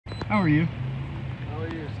How are you? How are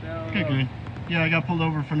you? Good, good. Yeah, I got pulled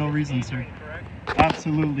over for no reason, sir.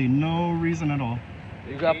 Absolutely no reason at all.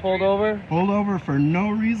 You got pulled over? Pulled over for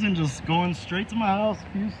no reason, just going straight to my house,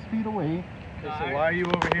 a few feet away. Okay, so why are you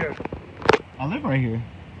over here? I live right here.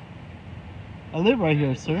 I live right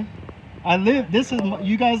here, sir. I live,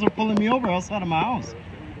 you guys are pulling me over outside of my house.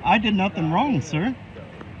 I did nothing wrong, sir.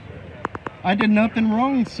 I did nothing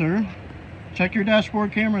wrong, sir. Check your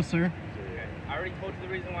dashboard camera, sir. I already told you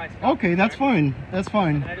the reason why I stopped. Okay, that's fine. That's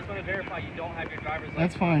fine. And I just want to verify you don't have your driver's license.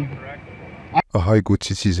 That's fine. Correct? Hi good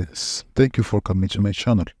citizens, thank you for coming to my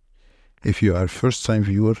channel. If you are a first time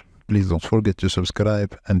viewer, please don't forget to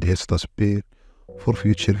subscribe and hit the bell for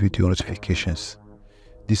future video notifications.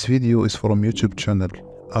 This video is from YouTube channel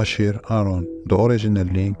Asher Aaron. The original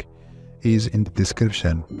link is in the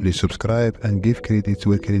description. Please subscribe and give credit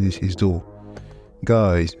where credit is due.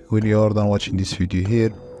 Guys, when you are done watching this video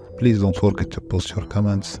here, please don't forget to post your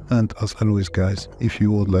comments, and as always guys, if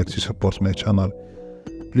you would like to support my channel,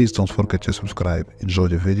 please don't forget to subscribe. Enjoy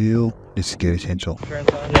the video. Let's get it into. Yeah, I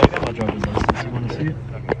got my driver's license. You want to see it?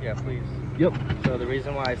 Yeah, please. Yep. So the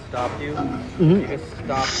reason why I stopped you, you just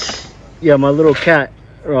stopped. Yeah, my little cat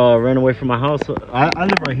ran away from my house. I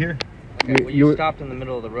live right here. Okay, well, you stopped in the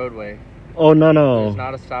middle of the roadway. Oh, no, no. There's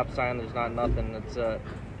not a stop sign. There's not nothing. It's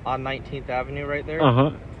on 19th Avenue right there.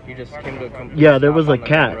 Uh-huh. You just came to a complete Yeah, there was stop a on the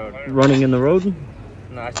cat road. running in the road.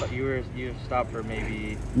 No, I thought you stopped for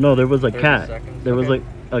maybe. No, there was a 30 cat. seconds. There was Okay. like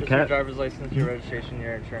a Just your cat. driver's license, your registration,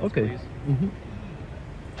 your insurance, Okay. please.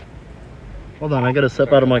 Hold on, I gotta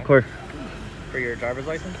step out of my car. For your driver's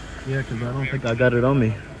license? Yeah, because I don't think I got it on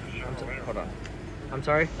me. Hold on. I'm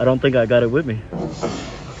sorry? I don't think I got it with me.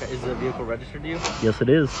 Okay, is the vehicle registered to you? Yes, it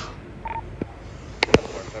is.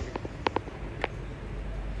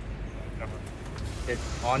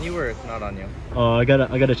 It's on you or it's not on you? I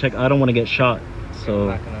gotta check. I don't want to get shot. I'm So,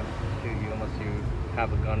 not gonna shoot you unless you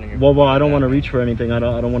have a gun in your. well, I don't want to reach for anything. I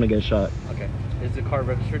don't want to get shot. Okay. Is the car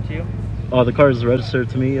registered to you? Oh, the car is registered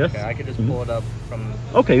to me. Yes. Okay, I could just pull it up from.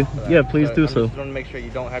 Okay. for that. Yeah, please do I so. just want to make sure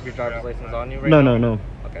you don't have your driver's license on you right No, now. no, no.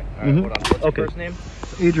 Okay. All right. Hold on. What's Okay. your first name?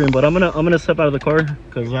 Adrian, but I'm gonna step out of the car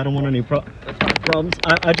because I don't want any That's fine. problems.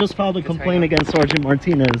 I just filed a Just hang complaint on. against Sergeant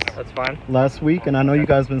Martinez That's fine. last week, and I know you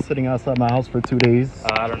guys been sitting outside my house for 2 days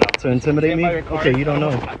I don't know. to intimidate Stand me. by your car. Okay, you don't know.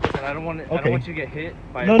 Listen, I don't want. I Okay. don't want you to get hit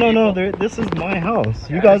by. No, a no, no. vehicle. This is my house.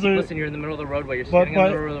 You Yeah, guys are. Listen, you're in the middle of the roadway. You're But- standing in the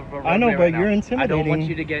but- middle of the roadway I know, right but now. you're I don't want intimidating.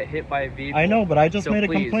 you to get hit by a vehicle. I know, but I just So made a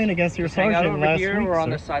please, complaint against your just hang out sergeant over last here week. or on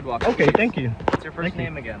sir. the sidewalk. Okay, please. thank you. What's your first Thank you.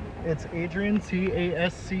 name again? It's Adrian,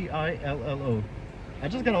 Cascillo. I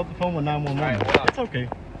just got off the phone with 911. All right, hold on. It's okay.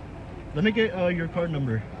 Let me get your card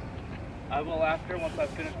number. I will after once I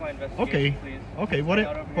finish my investigation. Okay. Please. Okay. Hang out over here. What I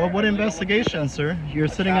really don't want investigation, sir? You're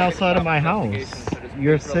sitting Traffic outside of stop my investigation, house. so just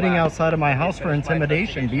You're please sitting relax. outside of my Let me house for finish my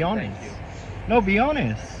intimidation. Be investigation. honest. Thank No, be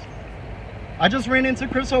honest. I just ran into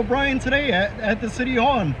Chris O'Brien today at the city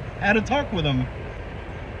hall and had a talk with him.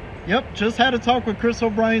 Yep, just had a talk with Chris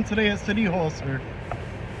O'Brien today at city hall, sir.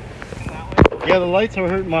 Yeah, the lights are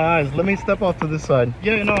hurting my eyes. Let me step off to this side.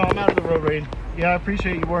 Yeah, no, I'm out of the road rage. Yeah, I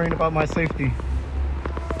appreciate you worrying about my safety.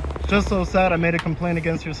 It's just so sad I made a complaint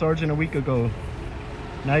against your sergeant a week ago.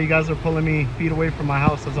 Now you guys are pulling me feet away from my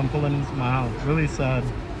house as I'm pulling into my house. Really sad.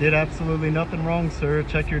 Did absolutely nothing wrong, sir.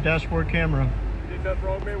 Check your dashboard camera. Did nothing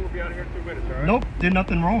wrong, man. We'll be out of here in 2 minutes, all right? Nope, did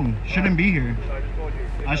nothing wrong. Shouldn't be here. I just told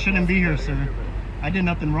you. I shouldn't be here, sir. I did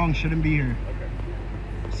nothing wrong. Shouldn't be here.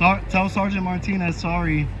 Okay. Tell Sergeant Martinez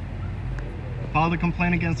sorry. Filed a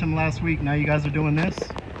complaint against him last week. Now you guys are doing this.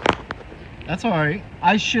 That's all right.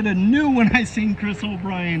 I should have knew when I seen Chris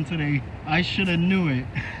O'Brien today. I should have knew it.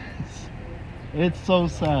 It's so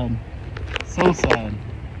sad. So sad.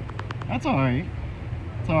 That's all right.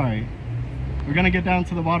 It's all right. We're gonna get down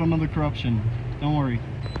to the bottom of the corruption. Don't worry.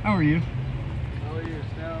 How are you? How are you?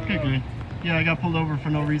 Good, good. Yeah, I got pulled over for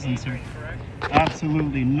no reason, sir.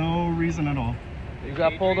 Absolutely no reason at all. You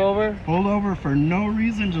got pulled over? Pulled over for no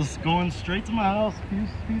reason, just going straight to my house, a few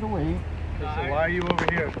feet away. Okay, so why are you over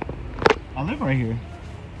here? I live right here.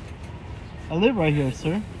 I live right here,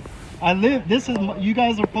 sir. I live, you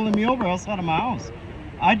guys are pulling me over outside of my house.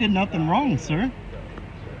 I did nothing wrong, sir.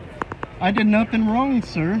 I did nothing wrong,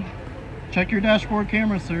 sir. Check your dashboard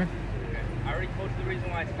camera, sir. I already told you the reason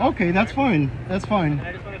why I stopped. Okay, that's fine. That's fine. And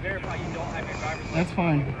I just want to verify you don't have your driver's license. That's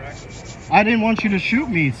fine. Correct? I didn't want you to shoot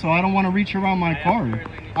me, so I don't want to reach around my car.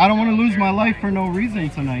 I don't want to lose my life for no reason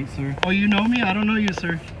tonight, sir. Oh, you know me? I don't know you,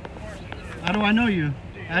 sir. How do I know you?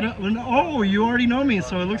 Oh, you already know me,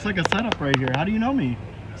 so it looks like a setup right here. How do you know me?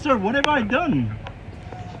 Sir, what have I done?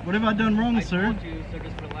 What have I done wrong, sir? I told you, so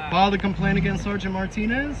just relax. Filed a complaint against Sergeant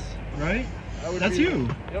Martinez, right? That's you.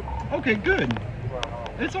 Yep. Okay, good.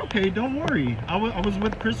 It's okay, don't worry. I was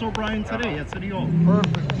with Chris O'Brien today at City Hall.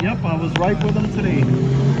 Perfect. Yep, I was right with him today.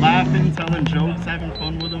 Laughing, telling jokes, having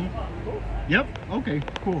fun with him. Yep, okay,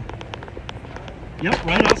 cool. Yep,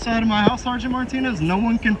 right outside of my house, Sergeant Martinez. No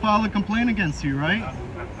one can file a complaint against you, right?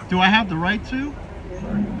 Do I have the right to?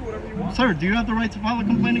 Sir, do you have the right to file a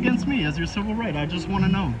complaint against me as your civil right? I just want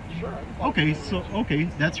to know. Okay, so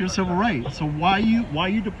that's your civil right. So why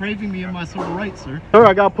you depraving me of my civil rights, sir? Sir,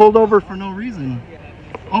 I got pulled over for no reason.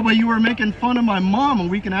 Oh, but you were making fun of my mom a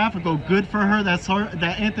week and a half ago. Good for her.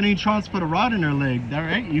 That Anthony Trumps put a rod in her leg. That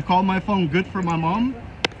right? You called my phone good for my mom?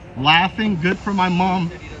 Laughing, good for my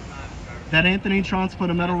mom. That Anthony Trumps put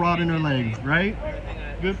a metal rod in her leg, right?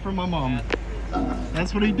 Good for my mom.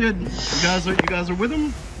 That's what he did. You guys are with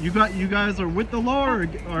him? You guys are with the law, or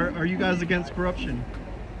are you guys against corruption?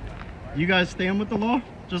 You guys stand with the law?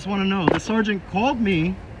 Just want to know. The sergeant called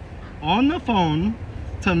me on the phone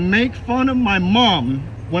to make fun of my mom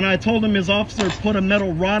when I told him his officer put a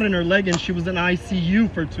metal rod in her leg and she was in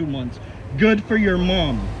ICU for 2 months. Good for your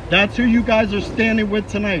mom. That's who you guys are standing with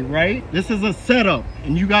tonight, right? This is a setup,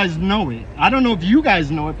 and you guys know it. I don't know if you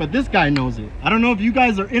guys know it, but this guy knows it. I don't know if you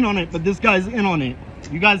guys are in on it, but this guy's in on it.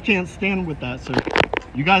 You guys can't stand with that, sir.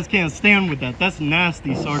 You guys can't stand with that. That's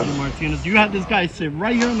nasty, Sergeant Martinez. You had this guy sit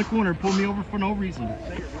right here in the corner, pull me over for no reason.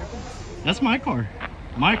 That's my car.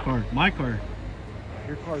 My car. My car.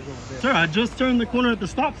 Your car's over there. Sir, I just turned the corner at the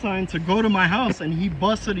stop sign to go to my house, and he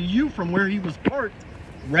busted a U from where he was parked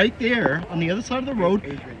right there on the other side of the road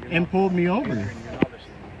and pulled me over. Adrian, you're not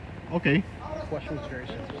listening. Okay. The question was very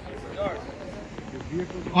simple. Your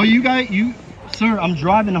vehicle's Oh, sir, I'm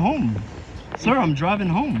driving home. Sir, I'm driving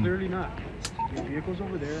home. clearly not. Your vehicle's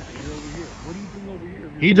over there and you're over here. What are you doing over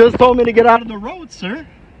here? He just told me to get out of the road, sir.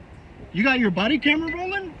 You got your body camera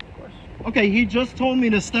rolling? Of course. Okay, he just told me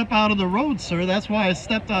to step out of the road, sir. That's why I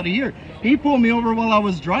stepped out of here. He pulled me over while I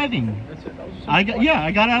was driving. That's it. That was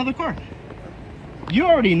I got out of the car. You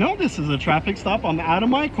already know this is a traffic stop. I'm out of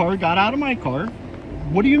my car, got out of my car.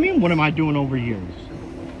 What do you mean, what am I doing over here?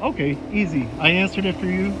 Okay, easy. I answered it for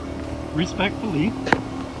you respectfully.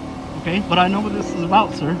 Okay, but I know what this is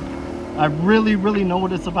about, sir. I really, really know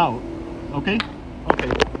what it's about. Okay? Okay,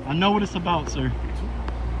 I know what it's about, sir.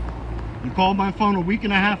 You called my phone a week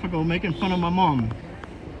and a half ago making fun of my mom.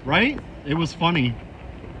 Right? It was funny.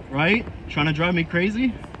 Right? Trying to drive me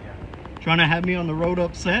crazy? Trying to have me on the road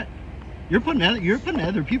upset? You're putting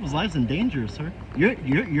other people's lives in danger, sir.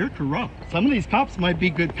 You're corrupt. Some of these cops might be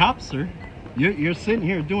good cops, sir. You're sitting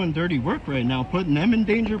here doing dirty work right now, putting them in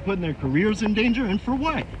danger, putting their careers in danger, and for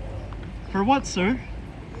what? For what, sir?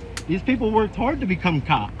 These people worked hard to become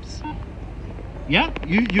cops. Yeah,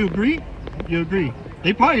 you agree? You agree?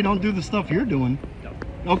 They probably don't do the stuff you're doing.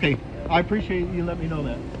 Okay, I appreciate you letting me know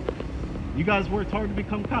that. You guys worked hard to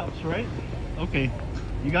become cops, right? Okay,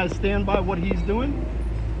 you guys stand by what he's doing?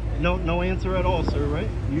 No answer at all, sir, right?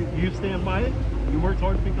 You stand by it? You worked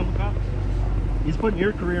hard to become a cop? He's putting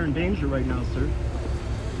your career in danger right now, sir.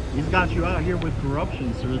 He's got you out here with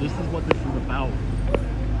corruption, sir. This is what this is about.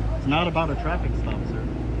 It's not about a traffic stop, sir.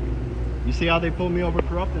 You see how they pulled me over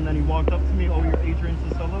corrupt and then he walked up to me, oh, you're Adrian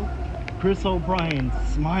Sissello? Chris O'Brien,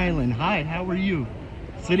 smiling. Hi, how are you?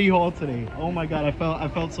 City Hall today. Oh my God, I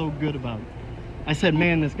felt so good about it. I said,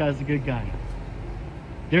 man, this guy's a good guy.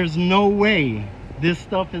 There's no way this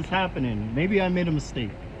stuff is happening. Maybe I made a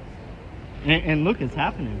mistake. And look, it's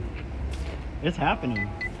happening. It's happening.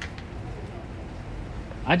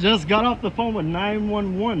 I just got off the phone with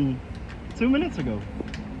 911 2 minutes ago.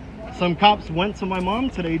 Some cops went to my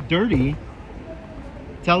mom today, dirty,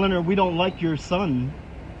 telling her we don't like your son,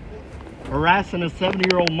 harassing a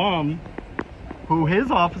 70-year-old mom who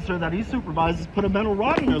his officer that he supervises put a metal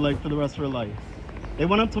rod in her leg for the rest of her life. They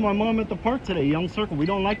went up to my mom at the park today, Young Circle. We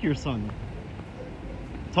don't like your son.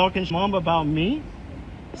 Talking mom about me?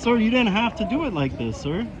 Sir, you didn't have to do it like this,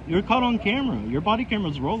 sir. You're caught on camera. Your body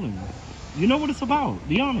camera's rolling. You know what it's about.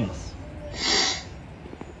 Be honest.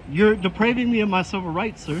 You're depraving me of my civil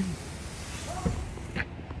rights, sir.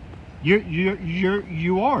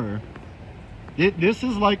 You are. This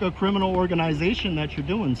is like a criminal organization that you're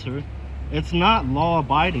doing, sir. It's not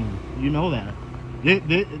law-abiding. You know that.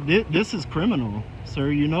 This is criminal, sir.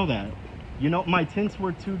 You know that. You know, my tints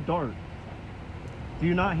were too dark. Do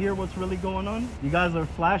you not hear what's really going on? You guys are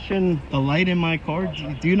flashing the light in my car.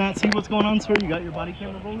 Do you not see what's going on, sir? You got your body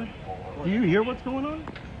camera rolling? Do you hear what's going on?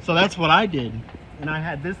 So that's what I did. And I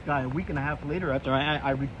had this guy a week and a half later after I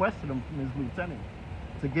requested him from his lieutenant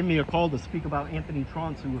to give me a call to speak about Anthony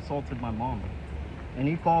Trance, who assaulted my mom. And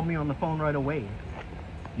he called me on the phone right away.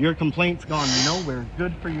 Your complaint's gone nowhere.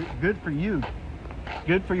 Good for you. Good for you.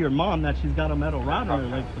 Good for your mom that she's got a metal rod in her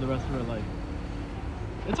leg for the rest of her life.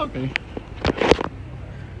 It's okay.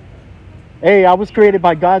 Hey, I was created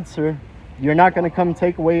by God, sir. You're not going to come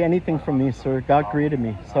take away anything from me, sir. God created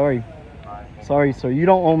me. Sorry. Sorry, sir. You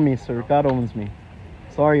don't own me, sir. God owns me.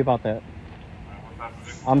 Sorry about that.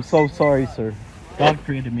 I'm so sorry, sir. God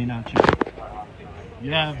created me, not you.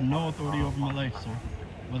 You have no authority over my life, sir.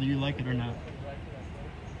 Whether you like it or not.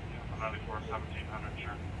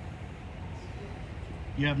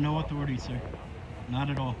 You have no authority, sir. Not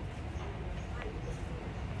at all.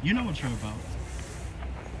 You know what you're about.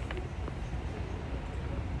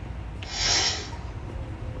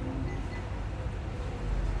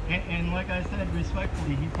 And like I said,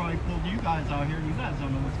 respectfully, he probably pulled you guys out here. You guys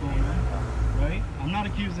don't know what's going on, right? I'm not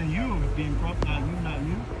accusing you of being corrupt, not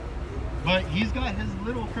you. But he's got his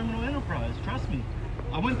little criminal enterprise, trust me.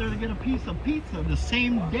 I went there to get a piece of pizza the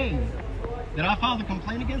same day that I filed a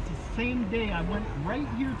complaint against. The same day I went right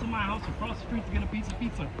here to my house across the street to get a piece of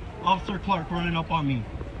pizza. Officer Clark running up on me.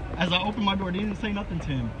 As I opened my door, they didn't say nothing to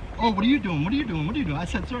him. Oh, what are you doing? What are you doing? What are you doing? I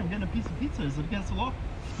said, sir, I'm getting a piece of pizza. Is it against the law?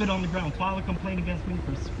 Spit on the ground. File a complaint against me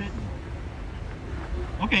for spitting.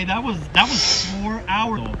 Okay, that was 4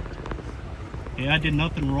 hours. Okay, I did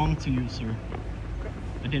nothing wrong to you, sir.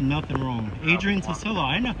 I did nothing wrong. Adrian Tassila,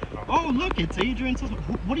 I know. Oh, look, it's Adrian Tassila.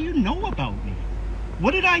 What do you know about me?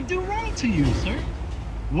 What did I do wrong to you, sir?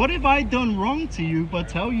 What have I done wrong to you but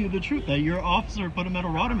tell you the truth that your officer put a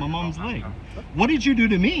metal rod in my mom's leg? What did you do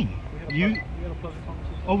to me?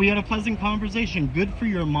 Oh, we had a pleasant conversation. Good for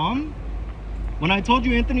your mom? When I told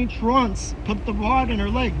you Anthony Trunce put the rod in her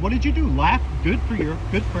leg, what did you do? Laugh? Good for her.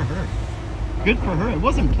 Good for her. It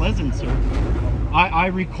wasn't pleasant, sir. I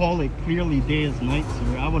recall it clearly day as night,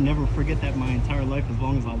 sir. I will never forget that my entire life as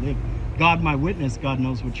long as I live. God, my witness, God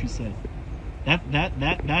knows what you said.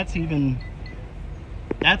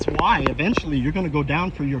 That's why eventually you're going to go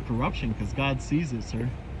down for your corruption, because God sees it, sir.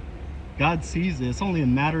 God sees it. It's only a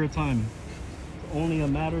matter of time. It's only a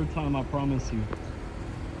matter of time, I promise you.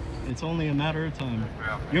 It's only a matter of time.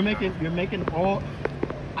 You're making all...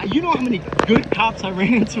 You know how many good cops I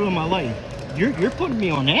ran into in my life. You're putting me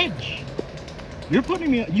on edge. You're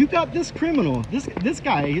putting me... You got this criminal. This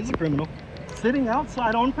guy, he's a criminal, sitting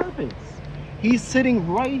outside on purpose. He's sitting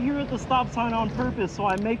right here at the stop sign on purpose, so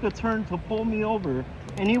I make a turn to pull me over,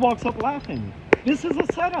 and he walks up laughing. This is a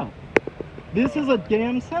setup. This is a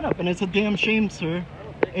damn setup, and it's a damn shame, sir.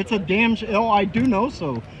 It's a damn oh, I do know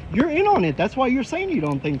so. You're in on it. That's why you're saying you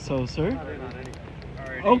don't think so, sir.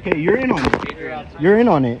 Okay, you're in on it. You're in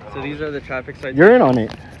on it. So these are the traffic citations. You're in on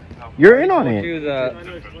it. You're in on it.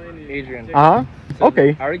 Adrian. So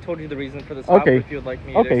okay. I already told you the reason for the stop. Okay. If you would like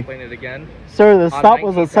me to explain it again. Sir, the stop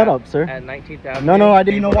was a setup, sir. At 19th Avenue. No, I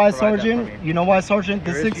didn't. You know why, Sergeant? You know why, Sergeant?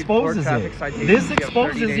 This exposes it. This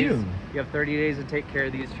exposes you. You have 30 days to take care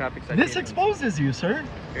of these traffic citations. This exposes you, sir.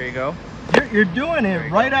 Here you go. You're doing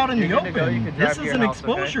it right out in the open. This is an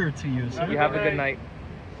exposure okay? to you, sir. You have a good night.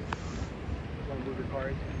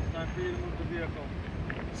 It's time for you to move the vehicle.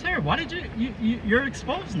 Sir, why did you're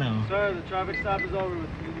exposed now? Sir, the traffic stop is over with.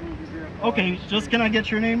 You need to move your vehicle. Okay, just can I get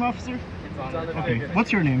your name, officer? It's on the Okay, ticket.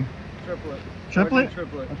 what's your name? Triplet. Triplet?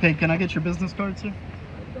 Triplet. Okay, can I get your business card, sir?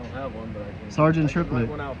 I don't have one, but I can. Sergeant I can Triplet. write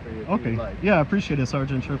one out for you if Okay, you'd like. yeah, I appreciate it,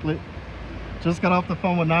 Sergeant Triplet. Just got off the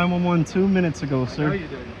phone with 911 2 minutes ago, I know sir. you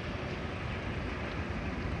did.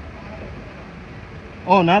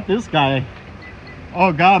 Oh, not this guy.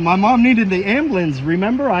 Oh God, my mom needed the ambulance.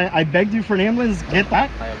 Remember, I begged you for an ambulance. Get that?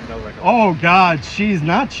 I have no recollection. Oh God, she's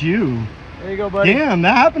not you. There you go, buddy. Damn,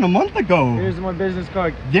 that happened a month ago. Here's my business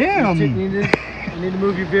card. Damn. You need to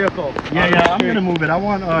move your vehicle. Yeah, I'm gonna move it. I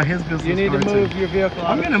want his business You need to card, move too. your vehicle.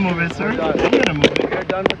 I'm gonna move it, sir. I'm gonna move it. You're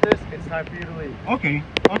done with this. It's time for you to leave. Okay.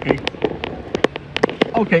 Okay.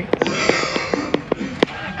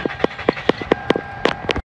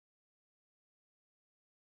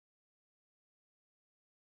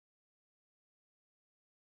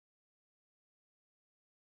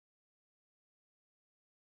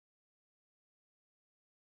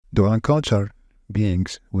 To encounter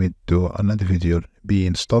beings with to an individual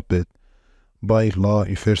being stopped by law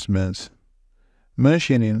enforcement,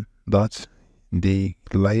 mentioning that they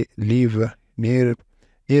live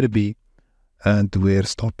nearby and were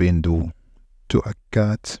stopping to a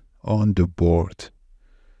cat on the board.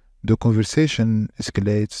 The conversation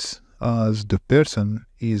escalates as the person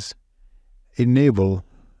is unable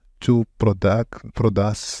to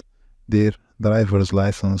produce their driver's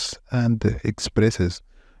license and expresses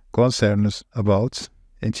concerns about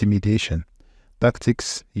intimidation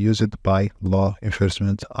tactics used by law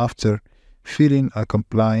enforcement after filing a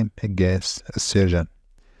complaint against a surgeon.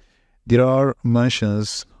 There are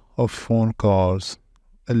mentions of phone calls,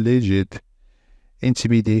 alleged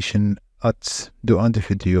intimidation, at the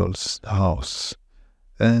individual's house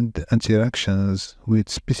and interactions with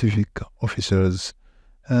specific officers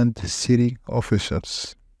and city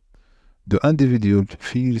officials. The individual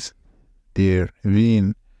feels they're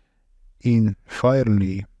being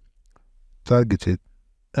unfairly targeted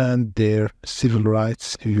and their civil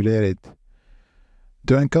rights violated.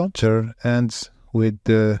 The encounter ends with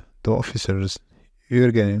the officers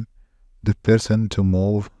urging the person to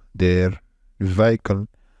move their vehicle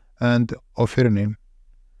and offering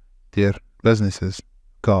their businesses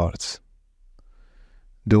cards.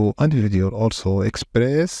 The individual also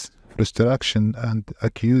expresses frustration and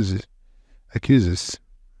accuses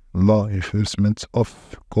law enforcement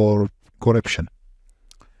of corruption.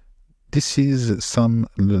 This is some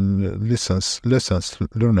lessons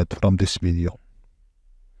learned from this video.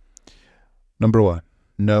 Number 1.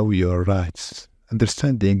 Know your rights.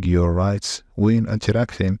 Understanding your rights when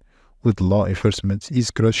interacting with law enforcement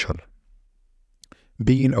is crucial.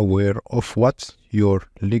 Being aware of what you're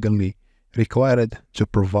legally required to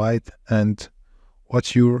provide and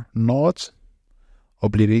what you're not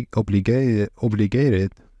obligated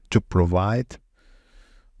to provide,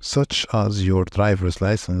 such as your driver's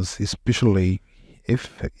license, especially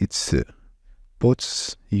if it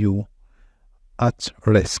puts you at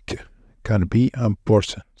risk, can be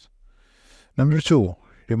important. Number 2,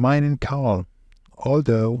 remaining calm.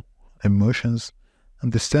 Although emotions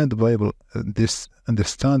understandably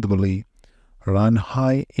run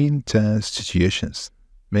high in tense situations,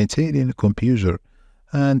 maintaining composure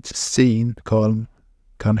and staying calm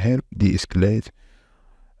can help de-escalate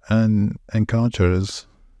and encounters.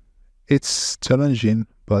 It's challenging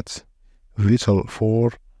but vital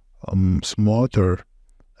for smarter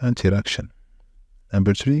interaction.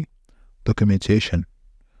 Number 3, documentation.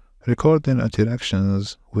 Recording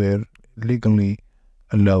interactions where legally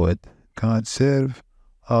allowed can serve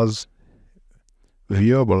as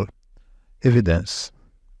viewable evidence.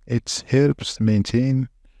 It helps maintain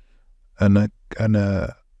an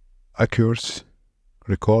accurate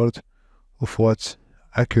record of what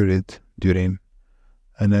occurred during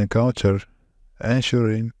an encounter,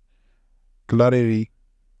 ensuring clarity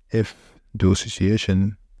if the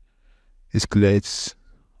situation escalates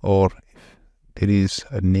or if there is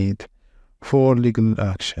a need for legal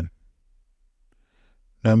action.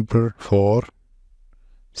 Number 4,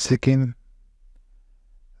 seeking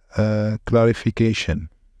clarification.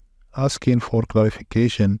 Asking for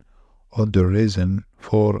clarification on the reason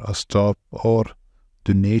for a stop or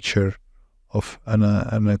the nature of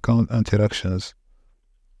an account interactions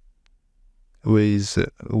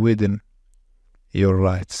within your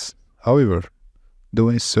rights. However,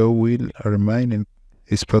 doing so while remaining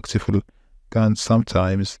respectful can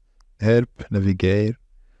sometimes help navigate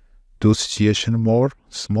the situation more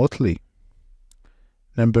smoothly.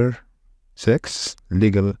 Number 6,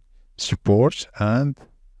 legal support and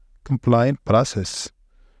compliance process.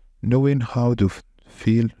 Knowing how to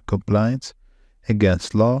feel compliant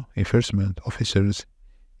against law enforcement officers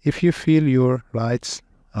if you feel your rights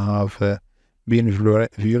have been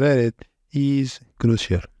violated is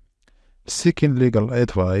crucial. Seeking legal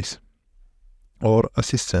advice or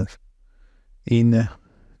assistance in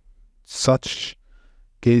such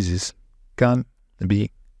cases can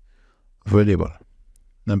be valuable.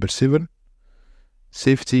 Number 7,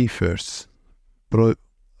 safety first.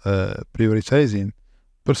 Prioritizing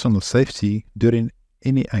personal safety during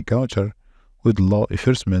any encounter with law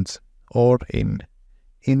enforcement or in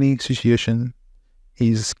any situation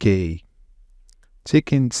is key.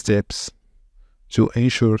 Taking steps to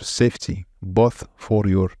ensure safety both for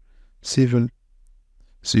yourself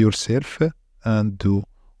and the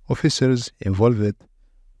officers involved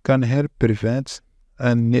can help prevent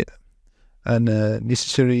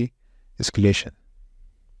unnecessary escalation.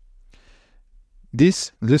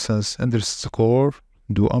 These lessons underscore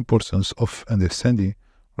the importance of understanding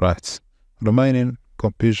rights, remaining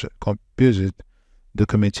composed,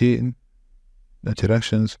 documenting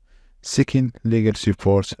interactions, seeking legal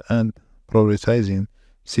support, and prioritizing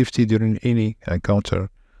safety during any encounter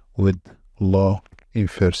with law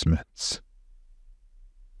enforcement.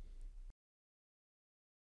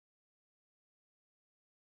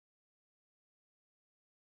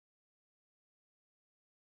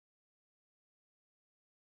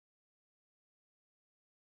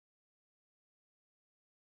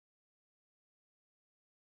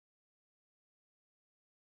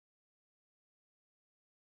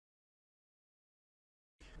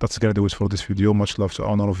 That's gonna do it for this video. Much love to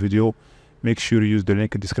our video. Make sure you use the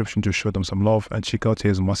link in the description to show them some love and check out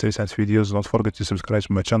his most recent videos. Don't forget to subscribe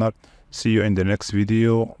to my channel. See you in the next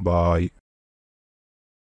video. Bye.